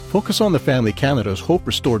Focus on the Family Canada's Hope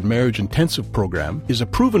Restored Marriage Intensive program is a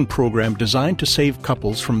proven program designed to save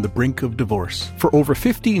couples from the brink of divorce. For over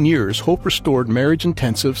 15 years, Hope Restored Marriage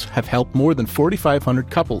Intensives have helped more than 4,500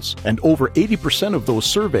 couples, and over 80% of those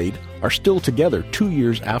surveyed are still together 2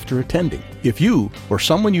 years after attending. If you or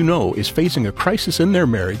someone you know is facing a crisis in their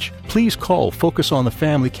marriage, please call Focus on the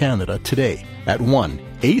Family Canada today at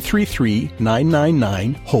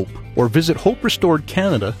 1-833-999-HOPE or visit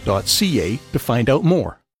hoperestoredcanada.ca to find out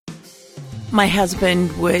more. My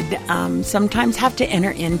husband would sometimes have to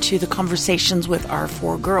enter into the conversations with our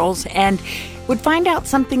 4 girls and would find out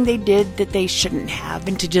something they did that they shouldn't have,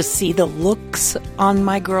 and to just see the looks on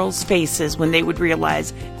my girls' faces when they would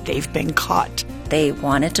realize they've been caught. They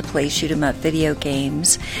wanted to play shoot-'em-up video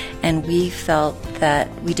games, and we felt that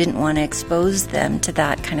we didn't want to expose them to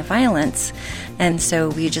that kind of violence. And so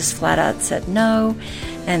we just flat out said no,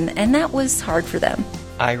 and that was hard for them.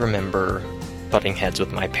 I remember butting heads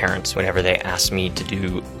with my parents whenever they asked me to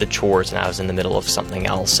do the chores and I was in the middle of something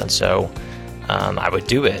else, and so I would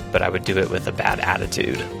do it, but I would do it with a bad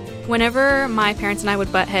attitude. Whenever my parents and I would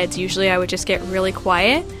butt heads, usually I would just get really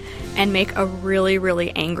quiet and make a really,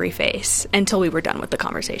 really angry face until we were done with the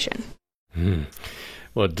conversation.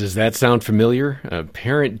 Well, does that sound familiar?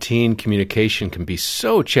 Parent-teen communication can be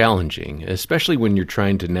so challenging, especially when you're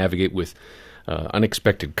trying to navigate with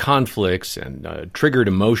unexpected conflicts and triggered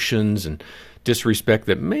emotions and disrespect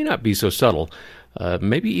that may not be so subtle,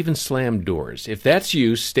 maybe even slammed doors. If that's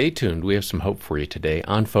you, stay tuned. We have some hope for you today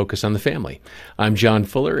on Focus on the Family. I'm John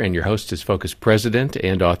Fuller, and your host is Focus President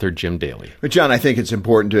and author Jim Daly. But John, I think it's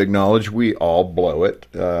important to acknowledge we all blow it.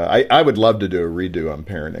 I would love to do a redo on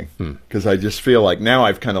parenting because I just feel like now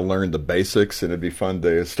I've kind of learned the basics, and it'd be fun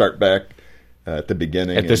to start back at the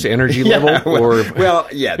beginning. At this energy level?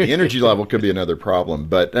 The energy level could be another problem.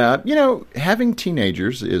 But, having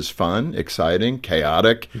teenagers is fun, exciting,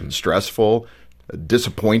 chaotic, stressful,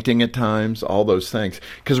 disappointing at times, all those things,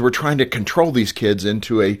 because we're trying to control these kids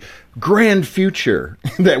into a grand future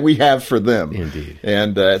that we have for them. Indeed.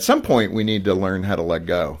 And at some point, we need to learn how to let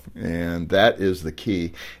go, and that is the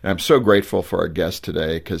key. And I'm so grateful for our guest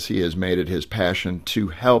today because he has made it his passion to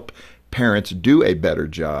help parents do a better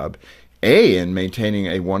job in maintaining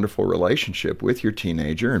a wonderful relationship with your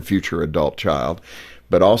teenager and future adult child,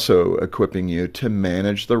 but also equipping you to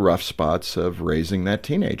manage the rough spots of raising that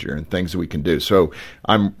teenager and things we can do. So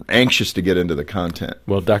I'm anxious to get into the content.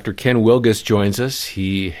 Well, Dr. Ken Wilgus joins us.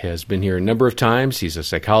 He has been here a number of times. He's a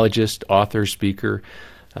psychologist, author, speaker.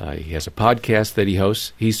 He has a podcast that he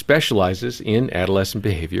hosts. He specializes in adolescent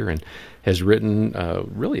behavior and has written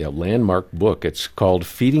really a landmark book. It's called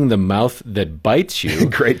Feeding the Mouth That Bites You.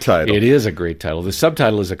 Great title. It is a great title. The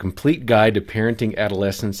subtitle is A Complete Guide to Parenting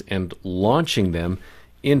Adolescents and Launching Them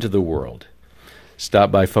into the World.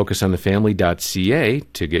 Stop by focusonthefamily.ca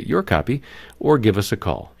to get your copy or give us a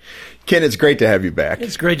call. Ken, it's great to have you back.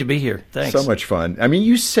 It's great to be here. Thanks. So much fun. I mean,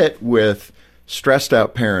 you sit with stressed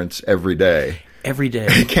out parents every day. Every day.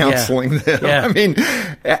 Counseling them. Yeah. I mean,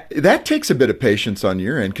 that takes a bit of patience on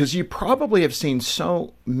your end because you probably have seen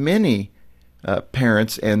so many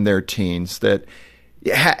parents and their teens that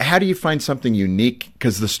how do you find something unique?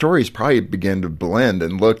 Because the stories probably begin to blend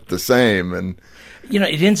and look the same. And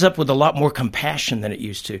it ends up with a lot more compassion than it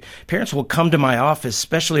used to. Parents will come to my office,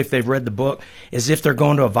 especially if they've read the book, as if they're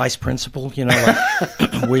going to a vice principal,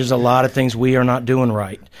 there's a lot of things we are not doing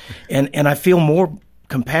right. And I feel more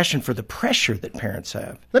compassion for the pressure that parents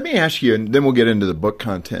have. Let me ask you, and then we'll get into the book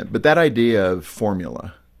content, but that idea of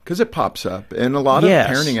formula, because it pops up, and a lot of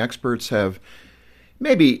parenting experts have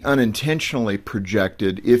maybe unintentionally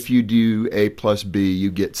projected, if you do A plus B,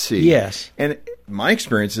 you get C. Yes. And my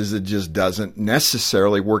experience is it just doesn't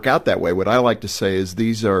necessarily work out that way. What I like to say is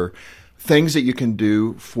these are things that you can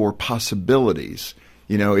do for possibilities.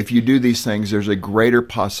 If you do these things, there's a greater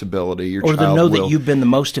possibility your child will. Or to know that you've been the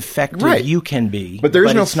most effective you can be. But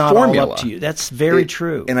there's no it's not formula. All up to you. That's very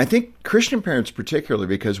true. And I think Christian parents particularly,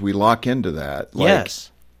 because we lock into that.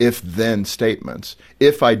 Yes. If-then statements.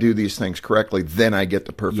 If I do these things correctly, then I get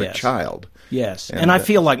the perfect child. Yes. And I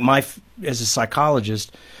feel like as a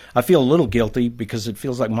psychologist, I feel a little guilty because it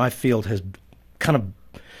feels like my field has kind of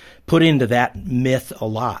put into that myth a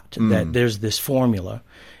lot, that there's this formula.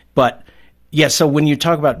 But so when you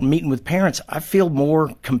talk about meeting with parents, I feel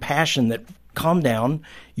more compassion that, calm down,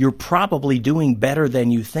 you're probably doing better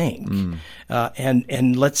than you think.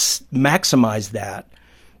 And let's maximize that,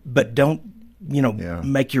 but don't,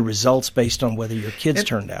 make your results based on whether your kids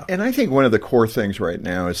turned out. And I think one of the core things right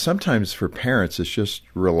now is sometimes for parents it's just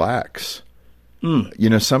relax.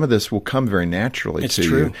 Some of this will come very naturally It's to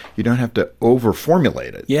true. you. You don't have to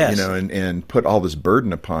over-formulate it, Yes. and put all this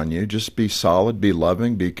burden upon you. Just be solid, be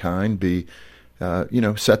loving, be kind,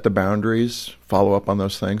 set the boundaries, follow up on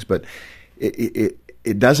those things. But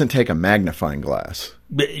it doesn't take a magnifying glass.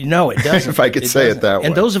 No, it doesn't. If I could say it that way.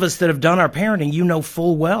 And those of us that have done our parenting, you know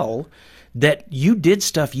full well that you did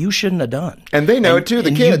stuff you shouldn't have done. And they know it too, the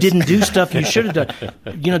and kids. You didn't do stuff you should have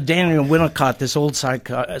done. Daniel Winnicott, this old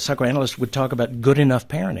psychoanalyst, would talk about good enough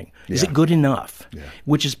parenting. Is it good enough? Yeah.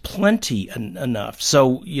 Which is plenty enough.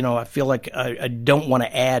 So, I feel like I don't want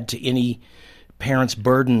to add to any parent's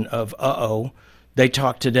burden of, they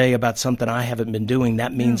talked today about something I haven't been doing.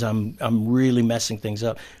 That means I'm really messing things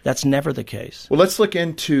up. That's never the case. Well, let's look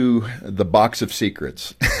into the box of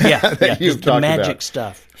secrets. You've talked the magic about.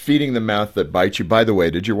 Stuff. Feeding the mouth that bites you. By the way,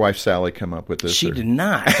 did your wife Sally come up with this? She did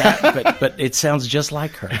not, but it sounds just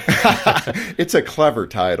like her. It's a clever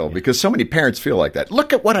title because so many parents feel like that.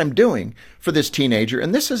 Look at what I'm doing for this teenager,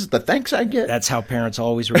 and this is the thanks I get. That's how parents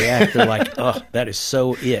always react. They're like, oh, that is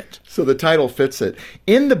so it. So the title fits it.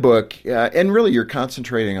 In the book, and really you're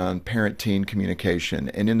concentrating on parent-teen communication,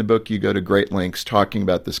 and in the book you go to great lengths talking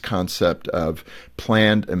about this concept of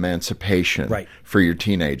planned emancipation for your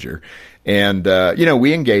teenager. And,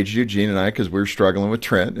 we engaged you, Gene and I, because we were struggling with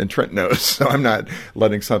Trent, and Trent knows, so I'm not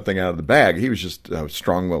letting something out of the bag. He was just a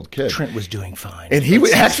strong-willed kid. Trent was doing fine. And he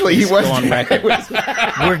was on record.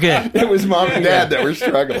 We're good. It was Mom and Dad that were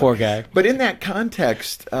struggling. Poor guy. But in that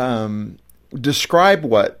context, describe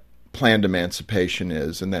what planned emancipation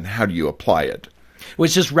is, and then how do you apply it? Well,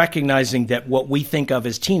 it's just recognizing that what we think of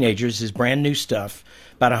as teenagers is brand new stuff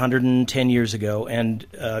about 110 years ago, and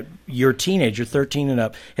your teenager, 13 and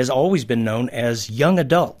up, has always been known as young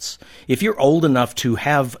adults. If you're old enough to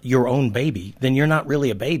have your own baby, then you're not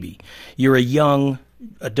really a baby. You're a young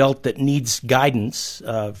adult that needs guidance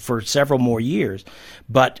for several more years.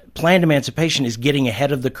 But planned emancipation is getting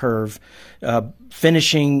ahead of the curve,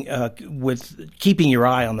 finishing with keeping your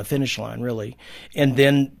eye on the finish line, really, and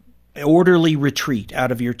then orderly retreat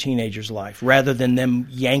out of your teenager's life. Rather than them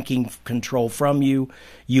yanking control from you,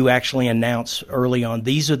 you actually announce early on,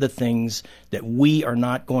 these are the things that we are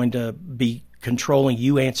not going to be controlling.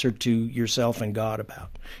 You answer to yourself and God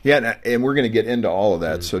about. Yeah, and we're going to get into all of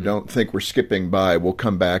that, so don't think we're skipping by. We'll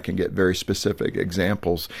come back and get very specific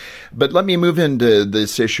examples. But let me move into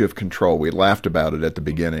this issue of control. We laughed about it at the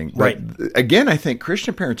beginning. Right. But again, I think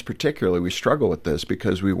Christian parents particularly, we struggle with this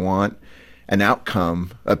because we want an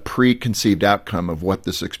outcome, a preconceived outcome of what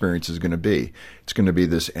this experience is going to be. It's going to be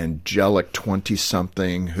this angelic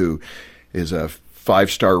 20-something who is a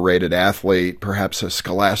 5-star rated athlete, perhaps a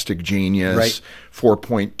scholastic genius,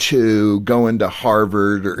 4.2, going to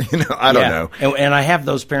Harvard, or, I don't know. And I have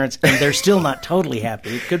those parents, and they're still not totally happy.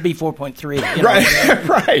 It could be 4.3.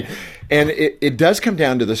 Right, right. And it does come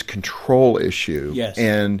down to this control issue. Yes.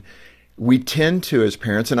 And we tend to, as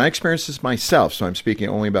parents, and I experienced this myself, so I'm speaking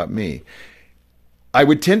only about me, I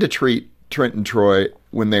would tend to treat Trent and Troy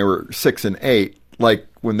when they were 6 and 8 like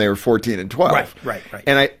when they were 14 and 12. Right.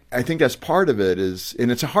 And I think that's part of it is, and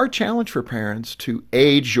it's a hard challenge for parents to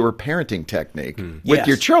age your parenting technique with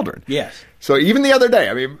your children. Yes. So even the other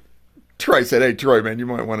day, Troy said, "Hey, Troy, man, you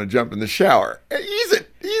might want to jump in the shower."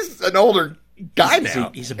 He's an older guy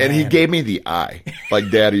now. He's a and he man. gave me the eye.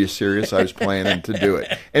 Like, "Dad, are you serious?" I was planning to do it.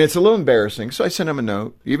 And it's a little embarrassing. So I sent him a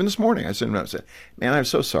note. Even this morning, I sent him a note and said, "Man, I'm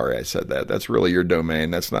so sorry I said that. That's really your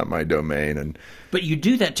domain. That's not my domain." But you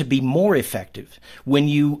do that to be more effective when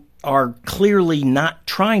you are clearly not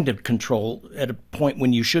trying to control at a point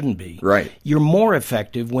when you shouldn't be. Right. You're more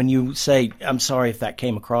effective when you say, "I'm sorry if that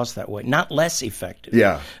came across that way." Not less effective.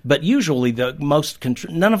 Yeah. But usually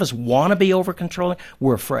none of us want to be over controlling.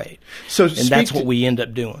 We're afraid. So and that's what we end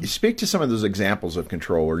up doing. Speak to some of those examples of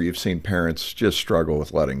control where you've seen parents just struggle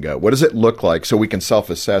with letting go. What does it look like so we can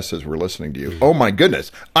self-assess as we're listening to you? Oh my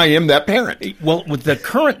goodness, I am that parent. Well, with the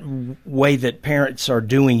current way that parents are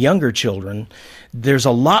doing younger children, there's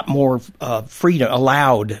a lot more freedom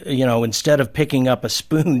allowed. Instead of picking up a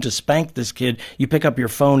spoon to spank this kid, you pick up your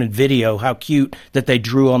phone and video how cute that they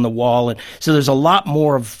drew on the wall. And so there's a lot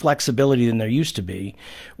more of flexibility than there used to be,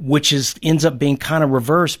 which ends up being kind of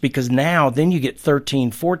reversed because now then you get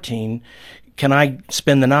 13, 14. Can I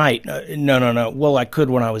spend the night? No. Well, I could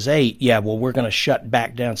when I was 8. Yeah, well, we're going to shut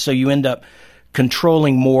back down. So you end up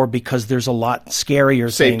controlling more because there's a lot scarier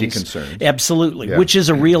safety things. concerns. Absolutely, Yeah. which is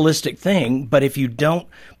a realistic thing. But if you don't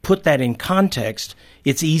put that in context,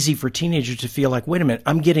 it's easy for teenagers to feel like, wait a minute,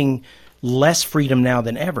 I'm getting less freedom now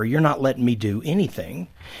than ever. You're not letting me do anything.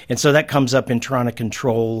 And so that comes up in trying to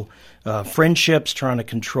control friendships, trying to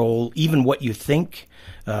control even what you think.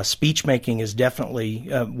 Speech making is definitely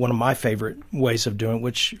one of my favorite ways of doing it,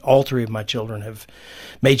 which all three of my children have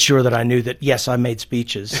made sure that I knew that, yes, I made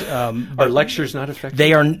speeches. Are lectures not effective?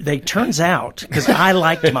 They turns out, because I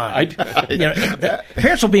liked mine.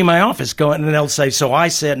 Parents will be in my office going, and they'll say, so I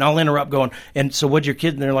said, and I'll interrupt going, and so what'd your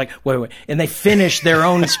kid? And they're like, wait. And they finish their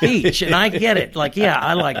own speech. And I get it. Like, yeah,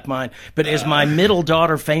 I liked mine. But as my middle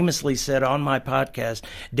daughter famously said on my podcast,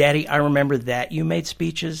 Daddy, I remember that you made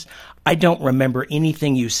speeches. I don't remember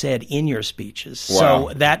anything you said in your speeches. Wow.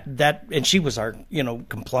 So that, and she was our,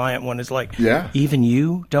 compliant one. Is like, yeah. Even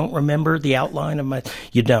you don't remember the outline of my,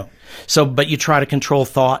 you don't. So, but you try to control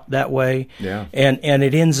thought that way. Yeah. And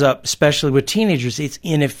it ends up, especially with teenagers, it's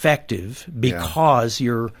ineffective because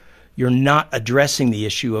you're not addressing the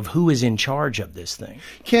issue of who is in charge of this thing.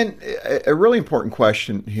 Ken, a really important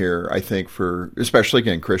question here, I think, for especially,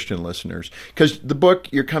 again, Christian listeners, because the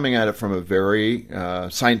book, you're coming at it from a very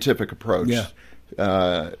scientific approach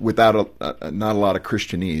without not a lot of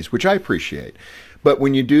Christianese, which I appreciate. But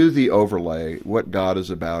when you do the overlay, what God is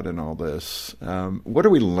about in all this, what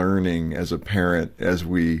are we learning as a parent as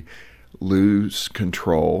we lose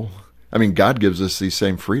control? I mean, God gives us these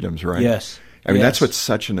same freedoms, right? Yes. I mean, that's what's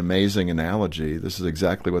such an amazing analogy. This is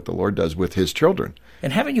exactly what the Lord does with his children.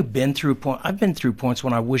 And haven't you been through I've been through points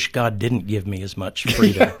when I wish God didn't give me as much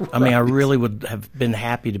freedom. Yeah, right. I mean, I really would have been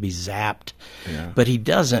happy to be zapped, but he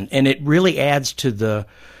doesn't. And it really adds to the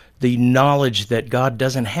knowledge that God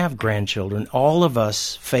doesn't have grandchildren. All of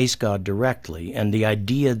us face God directly. And the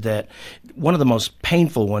idea that one of the most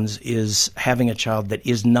painful ones is having a child that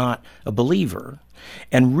is not a believer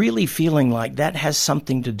and really feeling like that has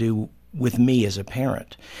something to do with me as a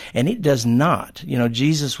parent. And it does not.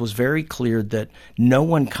 Jesus was very clear that no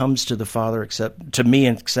one comes to the Father except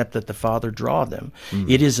that the Father draw them.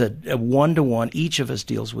 Mm-hmm. It is a one-to-one. Each of us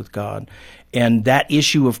deals with God. And that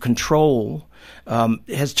issue of control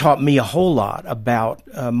has taught me a whole lot about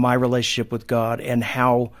my relationship with God and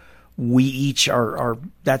how we each are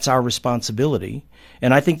that's our responsibility.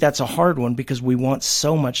 And I think that's a hard one because we want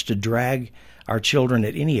so much to drag our children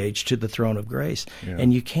at any age to the throne of grace,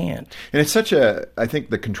 and you can't. And it's I think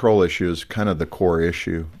the control issue is kind of the core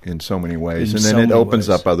issue in so many ways, and then it opens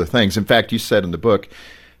up other things. In fact, you said in the book,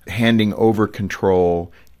 handing over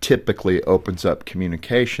control typically opens up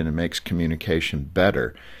communication and makes communication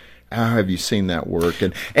better. How have you seen that work,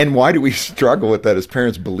 and why do we struggle with that as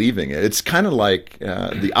parents believing it? It's kind of like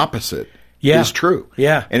the opposite is true.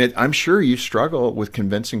 Yeah. And I'm sure you struggle with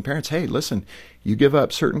convincing parents, hey, listen, you give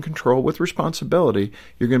up certain control with responsibility,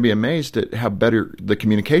 you're going to be amazed at how better the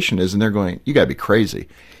communication is. And they're going, you got to be crazy.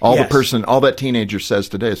 All that teenager says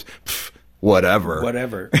today is,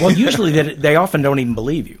 whatever. Well, usually they often don't even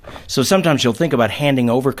believe you. So sometimes you'll think about handing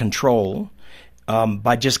over control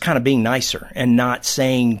by just kind of being nicer and not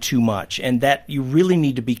saying too much. And that you really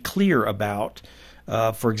need to be clear about,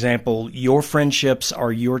 for example, your friendships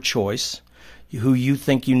are your choice. Who you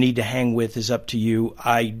think you need to hang with is up to you.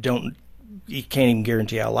 You can't even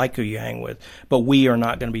guarantee I like who you hang with, but we are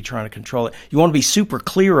not going to be trying to control it. You want to be super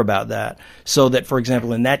clear about that so that, for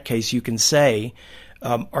example, in that case, you can say,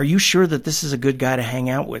 are you sure that this is a good guy to hang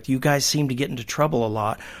out with? You guys seem to get into trouble a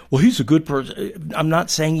lot. Well, he's a good person. I'm not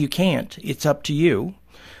saying you can't. It's up to you,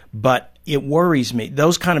 but it worries me.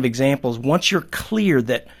 Those kind of examples, once you're clear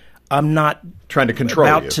that I'm not trying to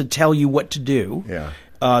control to tell you what to do.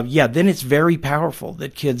 Then it's very powerful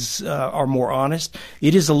that kids are more honest.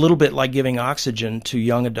 It is a little bit like giving oxygen to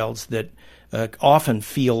young adults that often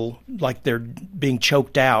feel like they're being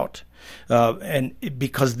choked out. And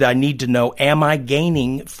because I need to know, am I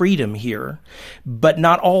gaining freedom here? But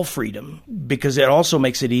not all freedom, because it also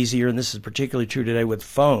makes it easier, and this is particularly true today with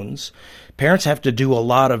phones. Parents have to do a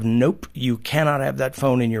lot of, nope, you cannot have that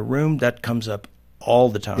phone in your room. That comes up all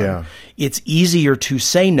the time. Yeah. It's easier to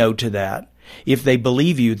say no to that if they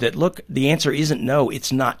believe you that, look, the answer isn't no,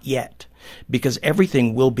 it's not yet, because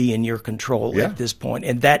everything will be in your control at this point.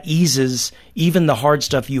 And that eases even the hard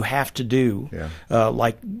stuff you have to do,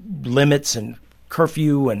 like limits and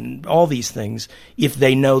curfew and all these things, if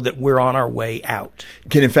they know that we're on our way out.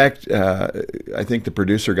 Ken, in fact, I think the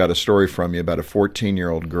producer got a story from you about a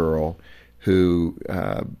 14-year-old girl who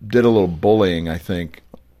did a little bullying, I think,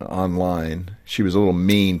 online. She was a little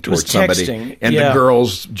mean towards somebody, and the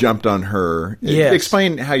girls jumped on her. Yes.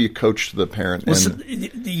 Explain how you coached the parent.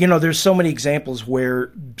 Well, there's so many examples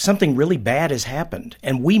where something really bad has happened,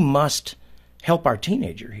 and we must help our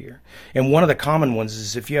teenager here. And one of the common ones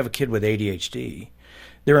is if you have a kid with ADHD,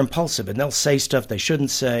 they're impulsive, and they'll say stuff they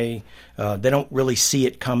shouldn't say. They don't really see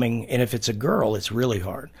it coming, and if it's a girl, it's really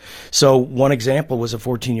hard. So one example was a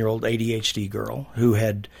 14-year-old ADHD girl who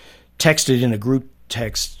had texted in a group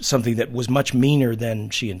text something that was much meaner than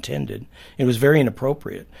she intended. It was very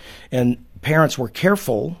inappropriate, and parents were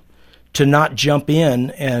careful to not jump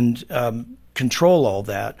in and control all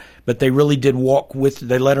that, but they really did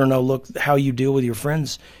they let her know, look, how you deal with your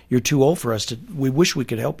friends, you're too old for us we wish we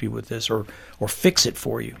could help you with this or fix it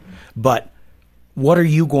for you. But what are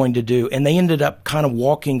you going to do? And they ended up kind of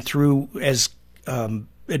walking through as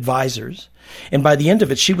advisors. And by the end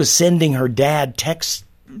of it, she was sending her dad texts,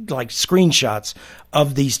 like screenshots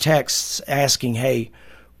of these texts asking, hey,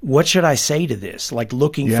 what should I say to this? Like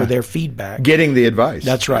looking for their feedback. Getting the advice.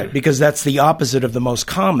 That's right, because that's the opposite of the most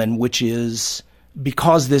common, which is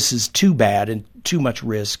because this is too bad and too much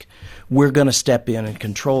risk, we're going to step in and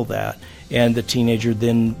control that. And the teenager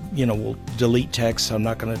then, will delete texts. I'm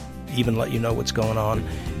not going to even let you know what's going on.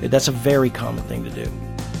 That's a very common thing to do.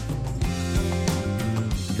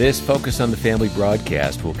 This Focus on the Family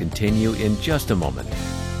broadcast will continue in just a moment.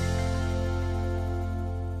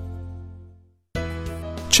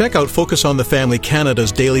 Check out Focus on the Family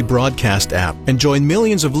Canada's daily broadcast app and join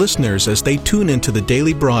millions of listeners as they tune into the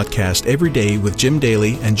daily broadcast every day with Jim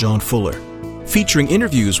Daly and John Fuller, featuring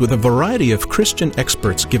interviews with a variety of Christian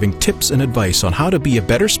experts giving tips and advice on how to be a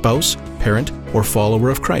better spouse, parent, or follower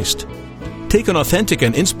of Christ. Take an authentic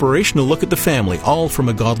and inspirational look at the family, all from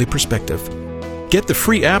a godly perspective. Get the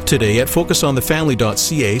free app today at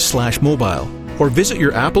focusonthefamily.ca/mobile or visit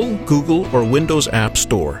your Apple, Google, or Windows App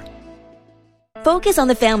Store. Focus on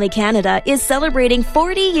the Family Canada is celebrating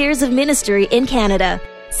 40 years of ministry in Canada.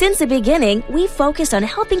 Since the beginning, we focused on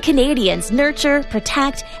helping Canadians nurture,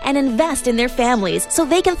 protect, and invest in their families so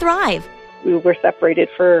they can thrive. We were separated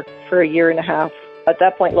for a year and a half. At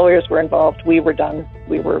that point, lawyers were involved. We were done.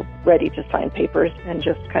 We were ready to sign papers and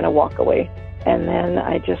just kind of walk away. And then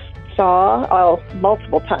I just saw,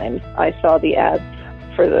 multiple times, I saw the ads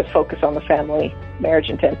for the Focus on the Family marriage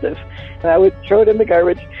intensive. And I would throw it in the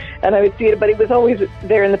garbage and I would see it, but it was always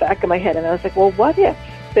there in the back of my head. And I was like, well, what if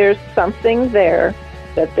there's something there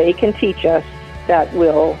that they can teach us that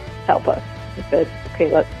will help us? I said,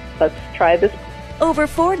 okay, let's try this. Over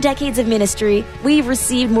 4 decades of ministry, we've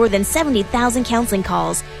received more than 70,000 counseling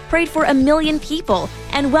calls, prayed for 1 million people,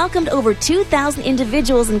 and welcomed over 2,000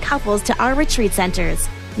 individuals and couples to our retreat centers.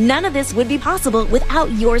 None of this would be possible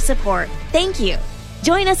without your support. Thank you.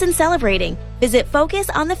 Join us in celebrating. Visit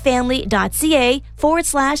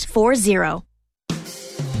focusonthefamily.ca/40.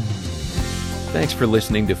 Thanks for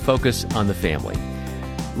listening to Focus on the Family.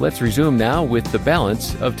 Let's resume now with the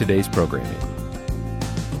balance of today's programming.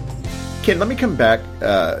 Ken, let me come back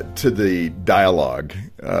to the dialogue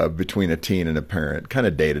between a teen and a parent, kind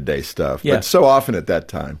of day-to-day stuff. Yeah. But so often at that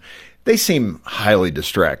time, they seem highly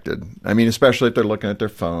distracted. I mean, especially if they're looking at their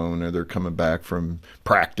phone or they're coming back from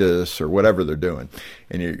practice or whatever they're doing.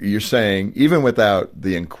 And you're saying, even without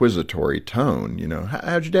the inquisitory tone,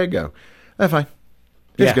 how'd your day go? Fine.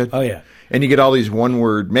 It's good. Oh, yeah. And you get all these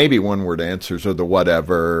maybe one-word answers or the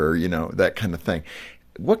whatever, or, that kind of thing.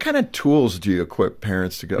 What kind of tools do you equip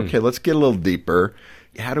parents to go, okay, let's get a little deeper.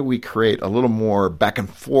 How do we create a little more back and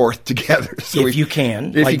forth together? If you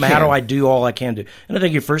can. How do I do all I can do? And I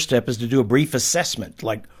think your first step is to do a brief assessment.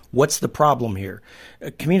 Like, what's the problem here?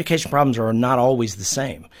 Communication problems are not always the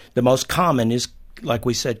same. The most common is, like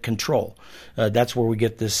we said, control. That's where we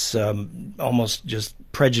get this almost just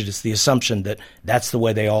prejudice, the assumption that that's the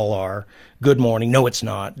way they all are. Good morning. No, it's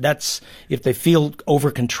not. If they feel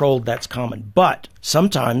over-controlled, that's common. But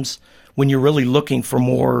sometimes when you're really looking for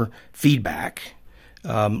more feedback,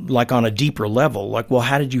 like on a deeper level, like, well,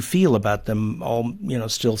 how did you feel about them all,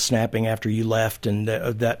 still snapping after you left? And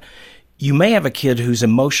that you may have a kid whose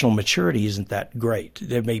emotional maturity isn't that great.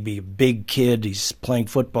 There may be a big kid, he's playing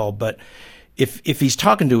football, but if he's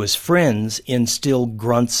talking to his friends in still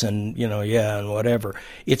grunts and, and whatever,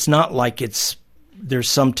 it's not like there's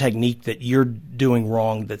some technique that you're doing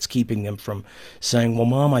wrong that's keeping them from saying, well,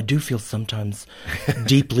 Mom, I do feel sometimes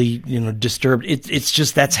deeply, disturbed. It's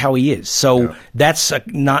just that's how he is. So that's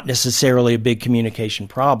not necessarily a big communication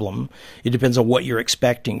problem. It depends on what you're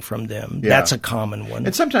expecting from them. Yeah. That's a common one.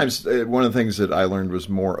 And sometimes one of the things that I learned was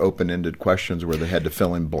more open-ended questions where they had to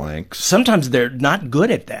fill in blanks. Sometimes they're not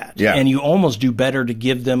good at that. Yeah. And you almost do better to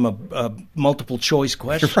give them a multiple choice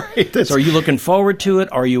question. Right. So are you looking forward to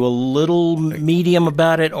it? Are you a little medium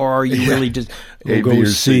about it, or are you really just A, go B, or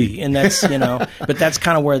C? And that's but that's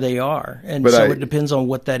kind of where they are, and it depends on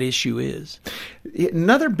what that issue is.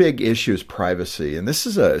 Another big issue is privacy, and this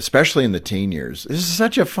is especially in the teen years. This is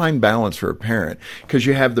such a fine balance for a parent because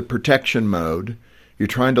you have the protection mode. You're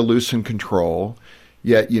trying to loosen control,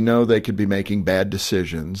 yet you know they could be making bad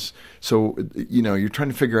decisions. So, you're trying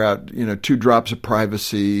to figure out, 2 drops of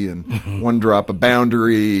privacy and 1 drop of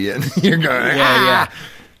boundary, and you're going, yeah.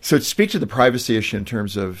 So speak to the privacy issue in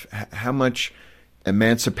terms of how much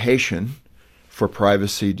emancipation for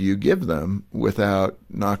privacy do you give them without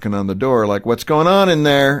knocking on the door? Like, what's going on in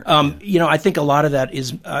there? I think a lot of that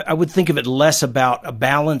is, I would think of it less about a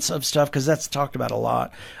balance of stuff, because that's talked about a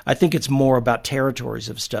lot. I think it's more about territories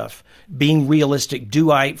of stuff. Being realistic.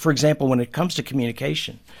 For example, when it comes to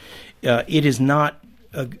communication, it is not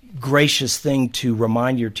a gracious thing to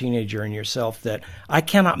remind your teenager and yourself that I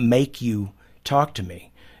cannot make you talk to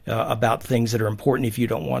me about things that are important if you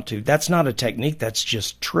don't want to. That's not a technique. That's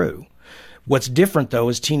just true. What's different, though,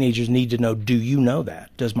 is teenagers need to know, do you know that?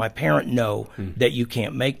 Does my parent know that you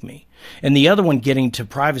can't make me? And the other one, getting to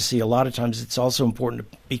privacy, a lot of times it's also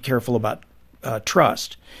important to be careful about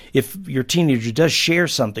trust. If your teenager does share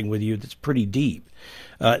something with you that's pretty deep,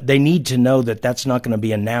 they need to know that that's not going to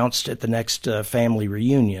be announced at the next family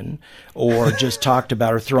reunion or just talked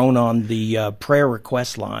about or thrown on the prayer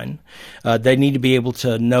request line. They need to be able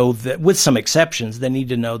to know that, with some exceptions, they need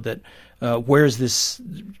to know that where's this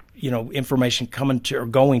information coming to or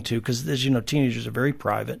going to, because as you know, teenagers are very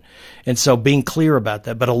private. And so being clear about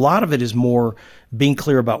that. But a lot of it is more being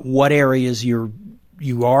clear about what areas you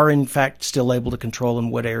are in fact still able to control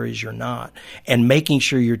and what areas you're not, and making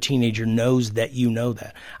sure your teenager knows that you know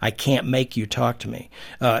that. I can't make you talk to me.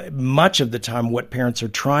 Much of the time what parents are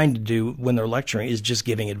trying to do when they're lecturing is just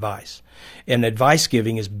giving advice. And advice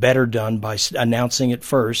giving is better done by announcing it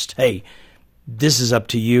first. Hey, this is up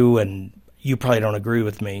to you, and you probably don't agree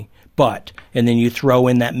with me, and then you throw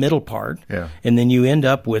in that middle part, and then you end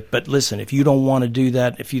up with, but listen, if you don't want to do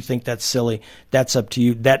that, if you think that's silly, that's up to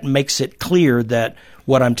you. That makes it clear that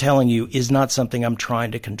what I'm telling you is not something I'm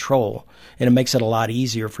trying to control, and it makes it a lot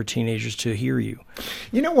easier for teenagers to hear you.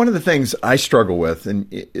 One of the things I struggle with,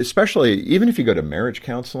 and especially even if you go to marriage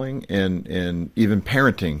counseling and even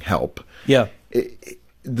parenting help,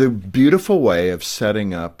 the beautiful way of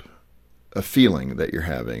setting up a feeling that you're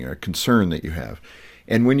having, or a concern that you have.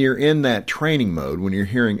 And when you're in that training mode, when you're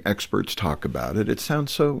hearing experts talk about it, it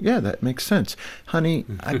sounds so, that makes sense. Honey,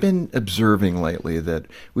 I've been observing lately that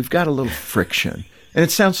we've got a little friction. And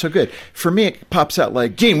it sounds so good. For me, it pops out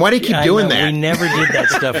like, Gene, why do you keep doing that? We never did that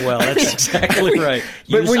stuff well. That's exactly right.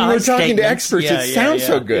 But when you're talking to experts, it sounds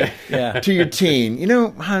so good to your teen.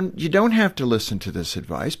 Hon, you don't have to listen to this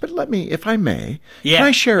advice, but let me, if I may, can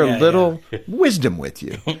I share a little wisdom with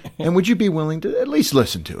you? And would you be willing to at least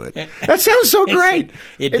listen to it? That sounds so great.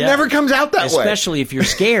 It never comes out that way. Especially if you're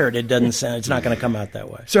scared, it's not going to come out that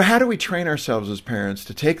way. So how do we train ourselves as parents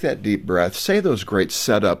to take that deep breath, say those great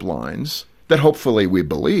setup lines that hopefully we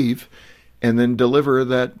believe, and then deliver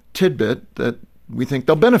that tidbit that we think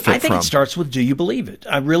they'll benefit from? I think it starts with, do you believe it?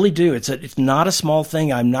 I really do. It's not a small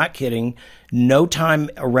thing. I'm not kidding. No time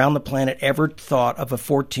around the planet ever thought of a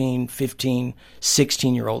 14, 15,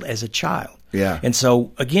 16-year-old as a child. Yeah. And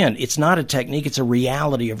so, again, it's not a technique. It's a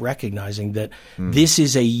reality of recognizing that this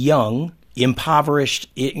is a young, impoverished,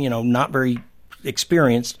 not very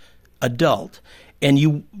experienced adult. And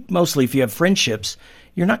you, mostly if you have friendships,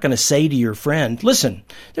 you're not going to say to your friend, listen,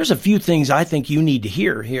 there's a few things I think you need to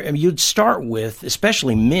hear here. I mean, you'd start with,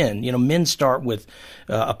 especially men, men start with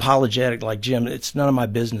apologetic, like, Jim, it's none of my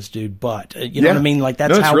business, dude, but, you know what I mean? Like,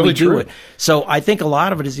 that's how we do it. So I think a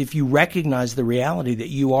lot of it is if you recognize the reality that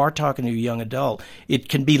you are talking to a young adult, it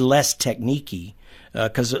can be less technique-y,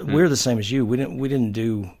 because we're the same as you. We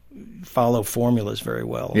didn't follow formulas very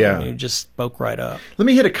well. Yeah. You just spoke right up. Let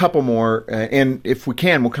me hit a couple more, and if we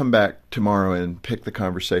can, we'll come back tomorrow and pick the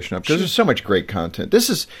conversation up, because there's so much great content. This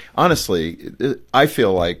is, honestly, I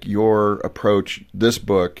feel like your approach, this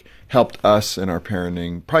book, helped us in our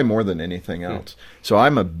parenting probably more than anything else. So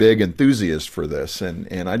I'm a big enthusiast for this,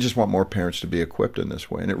 and I just want more parents to be equipped in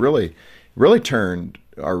this way. And it really turned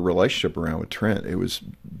our relationship around with Trent. It was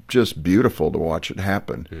just beautiful to watch it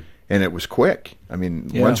happen. And it was quick. I mean,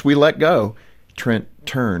 once we let go, Trent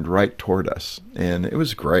turned right toward us, and it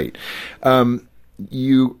was great.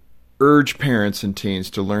 You urge parents and teens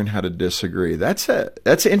to learn how to disagree. That's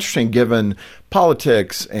interesting, given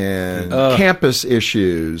politics and campus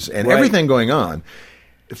issues and everything going on.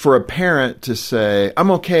 For a parent to say, "I'm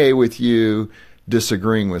okay with you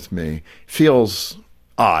disagreeing with me," feels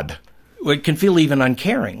odd. It can feel even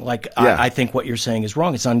uncaring. Like, I think what you're saying is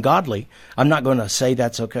wrong. It's ungodly. I'm not going to say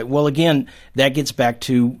that's okay. Well, again, that gets back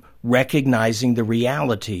to recognizing the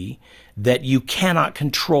reality that you cannot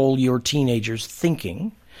control your teenager's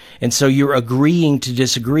thinking. And so you're agreeing to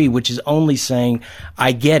disagree, which is only saying,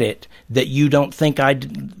 I get it, that you don't think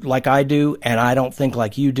like I do, and I don't think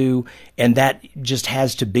like you do, and that just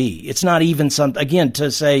has to be. It's not even again,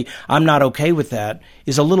 to say I'm not okay with that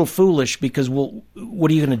is a little foolish, because, well,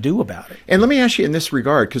 what are you going to do about it? And let me ask you in this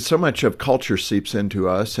regard, because so much of culture seeps into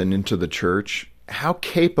us and into the church, how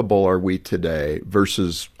capable are we today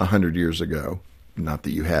versus 100 years ago? Not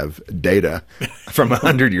that you have data from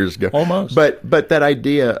 100 years ago. Almost. But that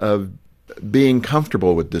idea of being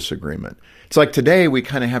comfortable with disagreement. It's like today we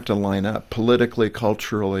kind of have to line up politically,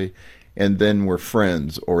 culturally, and then we're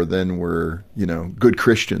friends, or then we're, good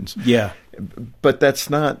Christians. Yeah. But that's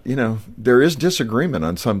not, there is disagreement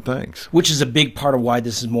on some things. Which is a big part of why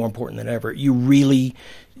this is more important than ever.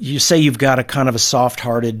 You say you've got a kind of a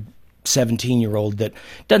soft-hearted 17-year-old that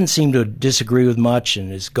doesn't seem to disagree with much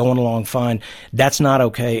and is going along fine. That's not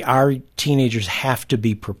okay. Our teenagers have to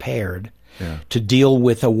be prepared to deal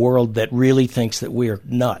with a world that really thinks that we are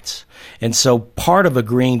nuts. And so part of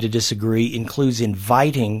agreeing to disagree includes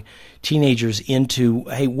inviting teenagers into,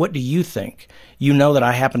 hey, what do you think? You know that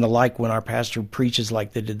I happen to like when our pastor preaches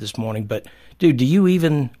like they did this morning, but dude,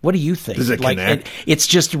 what do you think? Does it connect? It's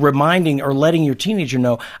just reminding or letting your teenager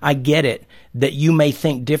know, I get it, that you may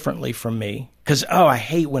think differently from me. Because, I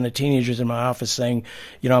hate when a teenager's in my office saying,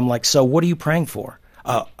 I'm like, so what are you praying for?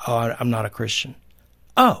 I'm not a Christian.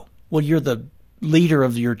 Oh, well, you're the leader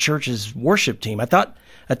of your church's worship team. I thought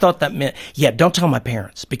that meant, don't tell my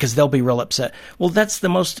parents because they'll be real upset. Well, that's the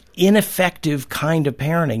most ineffective kind of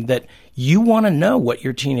parenting, that you want to know what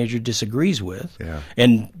your teenager disagrees with. Yeah.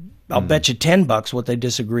 And I'll bet you $10 what they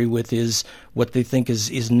disagree with is what they think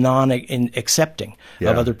is non-accepting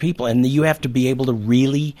of other people. And you have to be able to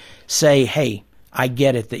really say, hey, I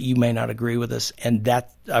get it that you may not agree with us, and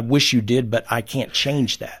that I wish you did, but I can't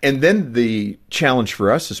change that. And then the challenge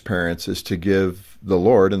for us as parents is to give the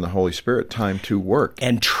Lord and the Holy Spirit time to work.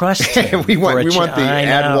 And trust Him. we want the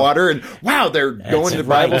add water, and wow, they're going to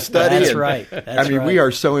Bible study. That's right. We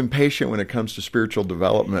are so impatient when it comes to spiritual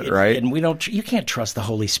development, right? And you can't trust the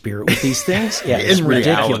Holy Spirit with these things. Yeah, it's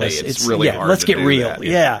ridiculous. It's really hard. Let's get real. That,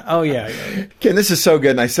 yeah. Oh, yeah. Ken, this is so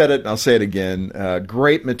good, and I said it, and I'll say it again.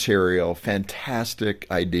 Great material, fantastic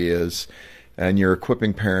ideas. And you're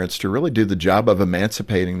equipping parents to really do the job of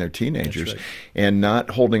emancipating their teenagers and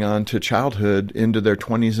not holding on to childhood into their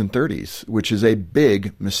 20s and 30s, which is a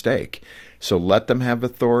big mistake. So let them have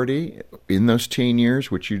authority in those teen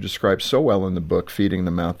years, which you describe so well in the book, Feeding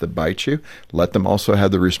the Mouth That Bites You. Let them also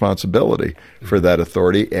have the responsibility for that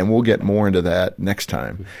authority, and we'll get more into that next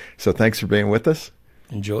time. So thanks for being with us.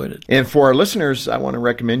 Enjoyed it. And for our listeners, I want to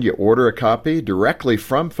recommend you order a copy directly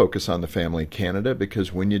from Focus on the Family Canada,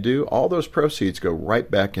 because when you do, all those proceeds go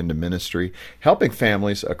right back into ministry, helping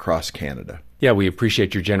families across Canada. Yeah, we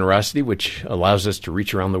appreciate your generosity, which allows us to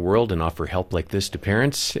reach around the world and offer help like this to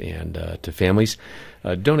parents and to families.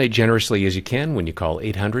 Donate generously as you can when you call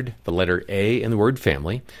 800, the letter A and the word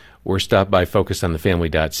family, or stop by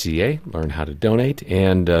focusonthefamily.ca, learn how to donate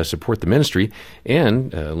and support the ministry,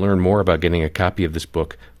 and learn more about getting a copy of this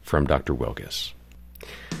book from Dr. Wilgus.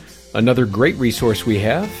 Another great resource we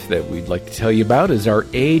have that we'd like to tell you about is our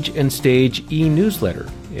Age and Stage e-newsletter.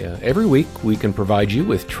 Every week we can provide you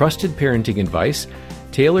with trusted parenting advice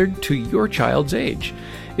tailored to your child's age.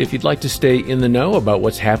 If you'd like to stay in the know about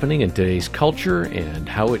what's happening in today's culture and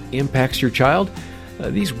how it impacts your child,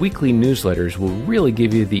 these weekly newsletters will really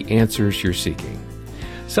give you the answers you're seeking.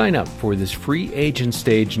 Sign up for this free Age and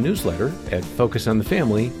Stage newsletter at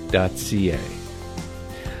focusonthefamily.ca.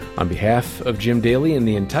 On behalf of Jim Daly and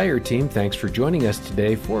the entire team, thanks for joining us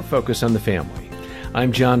today for Focus on the Family.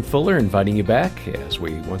 I'm John Fuller, inviting you back as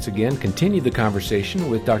we once again continue the conversation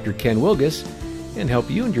with Dr. Ken Wilgus and help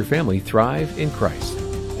you and your family thrive in Christ.